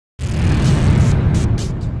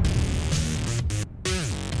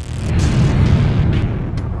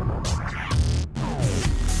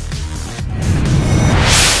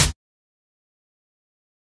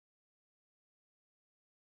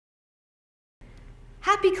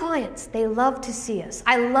Happy clients, they love to see us.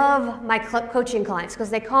 I love my coaching clients because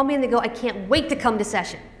they call me and they go, I can't wait to come to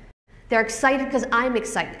session. They're excited because I'm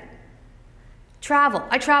excited. Travel,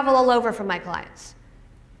 I travel all over for my clients,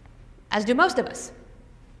 as do most of us.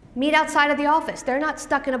 Meet outside of the office. They're not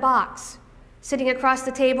stuck in a box, sitting across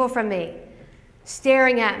the table from me,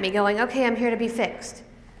 staring at me, going, okay, I'm here to be fixed.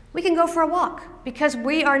 We can go for a walk. Because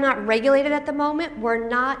we are not regulated at the moment, we're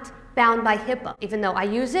not bound by HIPAA. Even though I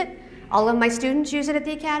use it, all of my students use it at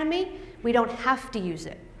the academy, we don't have to use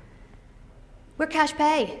it. We're cash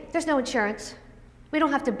pay. There's no insurance. We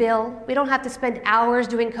don't have to bill. We don't have to spend hours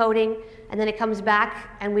doing coding, and then it comes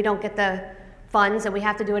back and we don't get the funds and we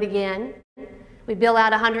have to do it again. We bill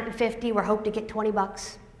out $150, we're hoping to get 20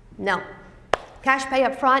 bucks. No. Cash pay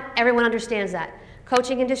up front, everyone understands that.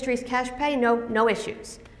 Coaching industry's cash pay, no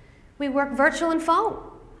issues. We work virtual and phone.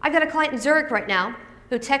 I've got a client in Zurich right now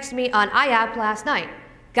who texted me on iApp last night.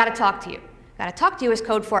 Got to talk to you. Got to talk to you is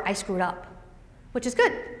code for I screwed up, which is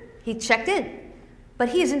good. He checked in, but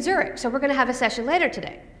he's in Zurich, so we're going to have a session later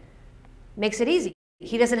today. Makes it easy.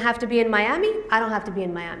 He doesn't have to be in Miami. I don't have to be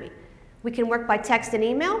in Miami. We can work by text and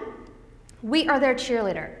email. We are their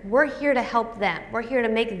cheerleader. We're here to help them. We're here to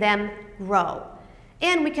make them grow.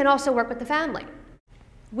 And we can also work with the family.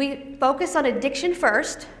 We focus on addiction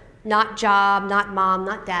first, not job, not mom,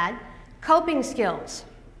 not dad. Coping skills.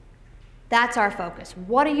 That's our focus.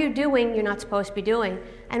 What are you doing you're not supposed to be doing,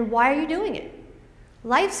 and why are you doing it?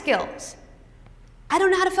 Life skills. I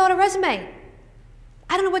don't know how to fill out a resume.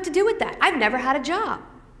 I don't know what to do with that. I've never had a job.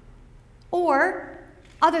 Or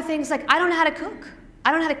other things like, I don't know how to cook.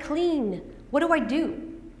 I don't know how to clean. What do I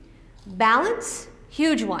do? Balance,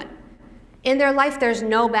 huge one. In their life, there's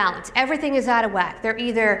no balance. Everything is out of whack. They're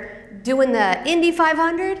either doing the Indy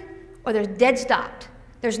 500 or they're dead stopped.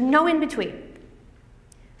 There's no in between.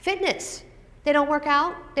 Fitness. They don't work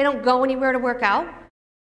out. They don't go anywhere to work out.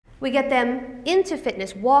 We get them into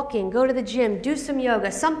fitness, walking, go to the gym, do some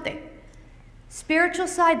yoga, something. Spiritual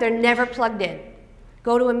side, they're never plugged in.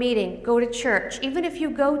 Go to a meeting, go to church. Even if you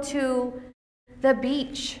go to the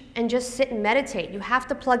beach and just sit and meditate, you have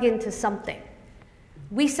to plug into something.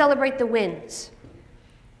 We celebrate the wins.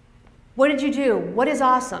 What did you do? What is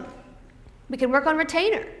awesome? We can work on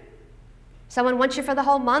retainer. Someone wants you for the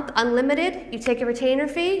whole month, unlimited, you take a retainer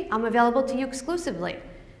fee, I'm available to you exclusively.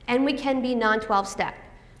 And we can be non-12 step.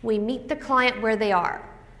 We meet the client where they are.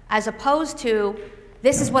 As opposed to,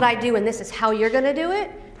 this is what I do and this is how you're going to do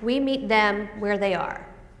it, we meet them where they are.